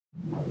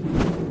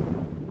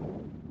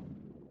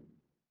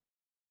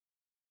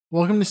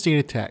Welcome to State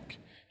of Tech.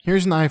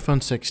 Here's an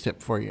iPhone 6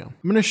 tip for you.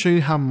 I'm going to show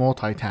you how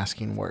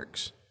multitasking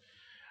works.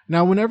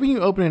 Now, whenever you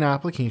open an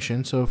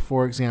application, so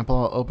for example,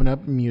 I'll open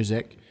up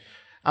music.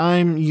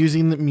 I'm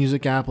using the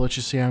music app. Let's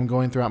just say I'm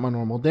going throughout my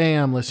normal day.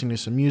 I'm listening to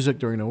some music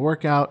during a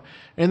workout,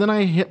 and then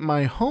I hit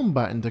my home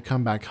button to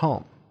come back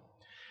home.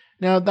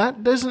 Now,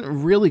 that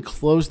doesn't really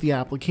close the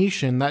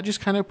application. That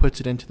just kind of puts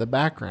it into the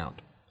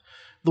background.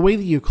 The way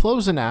that you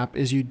close an app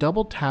is you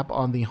double tap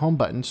on the home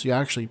button, so you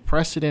actually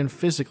press it in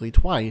physically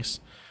twice.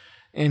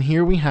 And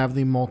here we have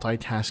the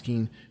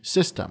multitasking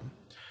system.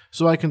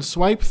 So I can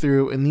swipe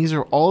through, and these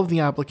are all of the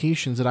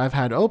applications that I've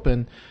had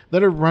open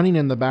that are running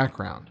in the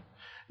background.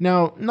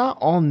 Now, not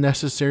all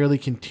necessarily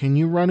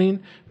continue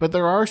running, but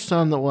there are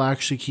some that will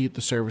actually keep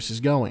the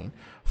services going.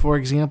 For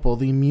example,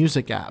 the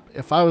music app.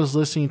 If I was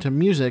listening to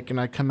music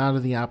and I come out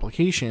of the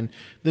application,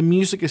 the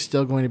music is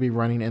still going to be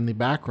running in the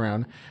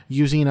background,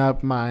 using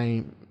up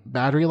my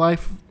battery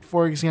life,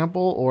 for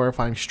example, or if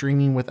I'm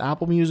streaming with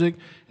Apple Music,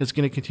 it's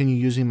going to continue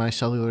using my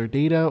cellular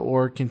data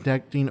or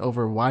connecting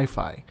over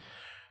Wi-Fi.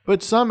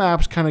 But some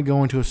apps kind of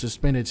go into a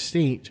suspended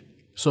state.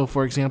 So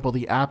for example,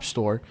 the App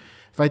Store.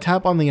 If I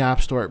tap on the App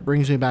Store, it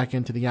brings me back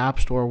into the App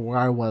Store where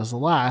I was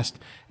last,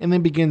 and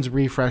then begins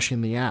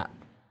refreshing the app.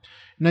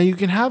 Now you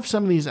can have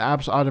some of these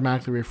apps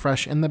automatically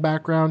refresh in the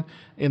background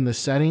in the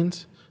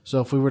settings.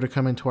 So if we were to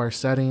come into our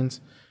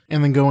settings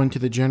and then go into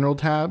the General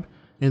tab,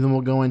 and then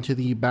we'll go into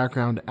the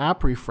background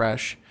app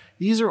refresh.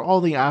 These are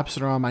all the apps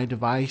that are on my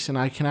device, and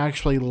I can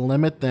actually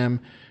limit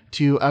them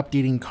to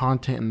updating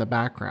content in the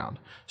background.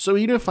 So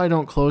even if I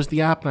don't close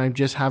the app and I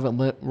just have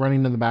it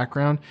running in the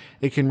background,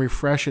 it can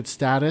refresh its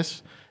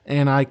status,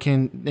 and I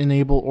can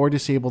enable or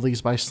disable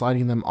these by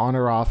sliding them on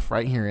or off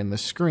right here in the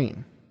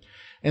screen.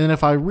 And then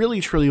if I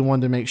really truly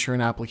wanted to make sure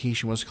an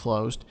application was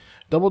closed,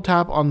 double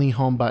tap on the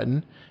home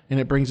button and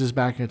it brings us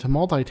back into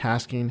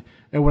multitasking.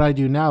 And what I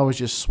do now is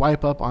just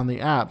swipe up on the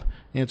app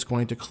and it's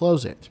going to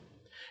close it.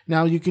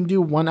 Now you can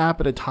do one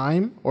app at a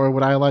time, or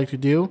what I like to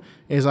do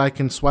is I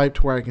can swipe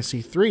to where I can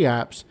see 3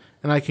 apps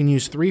and I can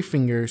use 3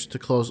 fingers to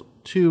close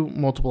 2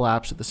 multiple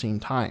apps at the same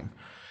time.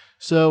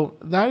 So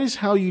that is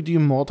how you do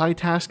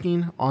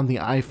multitasking on the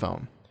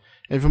iPhone.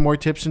 And for more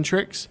tips and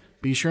tricks,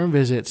 be sure and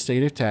visit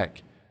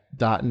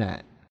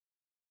stateoftech.net.